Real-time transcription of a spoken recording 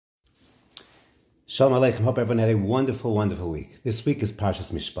Shalom Aleichem. Hope everyone had a wonderful, wonderful week. This week is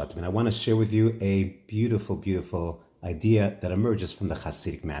Parshas Mishpatim, and I want to share with you a beautiful, beautiful idea that emerges from the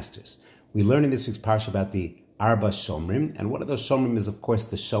Hasidic masters. We learn in this week's Parsha about the Arba Shomrim, and one of those Shomrim is, of course,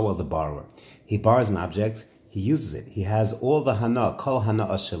 the Shoel, the borrower. He borrows an object, he uses it. He has all the Hana, Kol Hana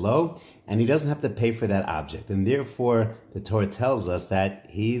Ashelo, and he doesn't have to pay for that object. And therefore, the Torah tells us that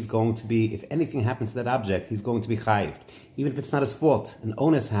he's going to be, if anything happens to that object, he's going to be chayived. Even if it's not his fault, an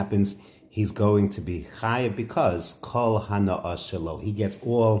onus happens, he's going to be chayiv because Kol Hana'a Shelo. He gets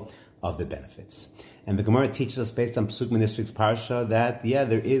all of the benefits. And the Gemara teaches us based on Psukim in this week's Parsha that,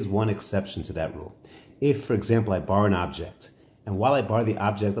 there is one exception to that rule. If, for example, I borrow an object, and while I borrow the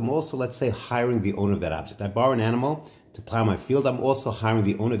object, I'm also, let's say, hiring the owner of that object. I borrow an animal to plow my field. I'm also hiring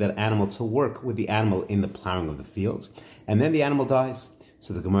the owner of that animal to work with the animal in the plowing of the field. And then the animal dies.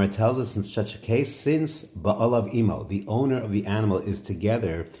 So the Gemara tells us in such a case, since Ba'alav Imo, the owner of the animal, is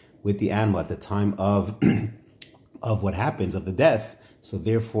together with the animal at the time of what happens, of the death, so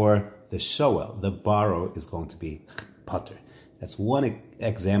therefore the shoel, the borrower, is going to be pater. That's one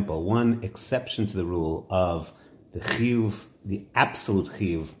example, one exception to the rule of the chiyuv, the absolute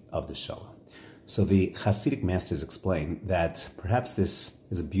chiyuv of the shoel. So the Hasidic masters explain that perhaps this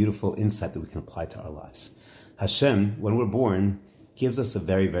is a beautiful insight that we can apply to our lives. Hashem, when we're born, gives us a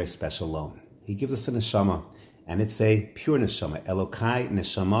very, very special loan. He gives us a neshama. And it's a pure neshama. Elokai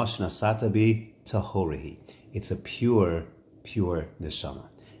neshama shnasata bi tahorihi. It's a pure, pure neshama.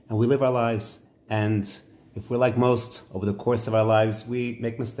 And we live our lives. And if we're like most, over the course of our lives, we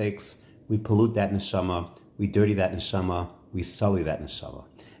make mistakes. We pollute that neshama. We dirty that neshama. We sully that neshama.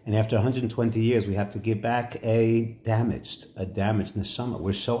 And after 120 years, we have to give back a damaged neshama.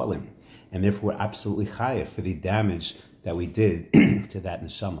 We're shoalim. And therefore, we're absolutely chayav for the damage that we did to that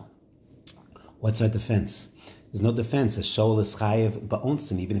neshama. What's our defense? There's no defense. A shoel is chayiv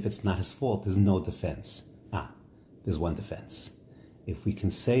ba'onsin, even if it's not his fault. There's no defense. There's one defense. If we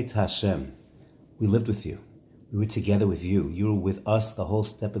can say to Hashem, we lived with you. We were together with you. You were with us the whole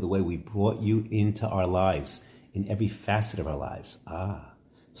step of the way. We brought you into our lives, in every facet of our lives.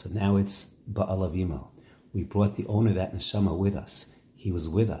 So now it's ba'alav imo. We brought the owner of that neshama with us. He was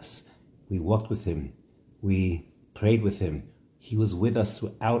with us. We walked with him. We prayed with him. He was with us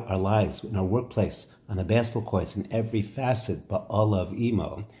throughout our lives, in our workplace, on the basketball courts, in every facet, ba'alav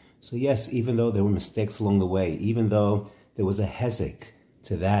imo. So yes, even though there were mistakes along the way, even though there was a hezek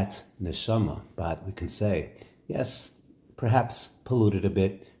to that neshama, but we can say, yes, perhaps polluted a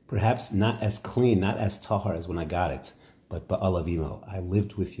bit, perhaps not as clean, not as tahar as when I got it, but ba'alav imo. I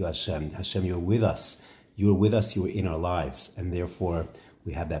lived with you, Hashem. Hashem, you were with us. You were with us, you were in our lives, and therefore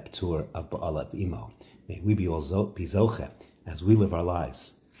we have that p'tur of ba'alav imo. May we be all zoche as we live our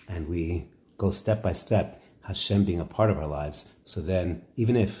lives, and we go step by step, Hashem being a part of our lives. So then,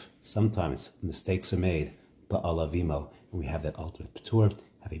 even if sometimes mistakes are made, ba'alav imo, and we have that ultimate p'tur,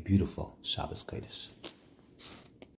 have a beautiful Shabbos Kodesh.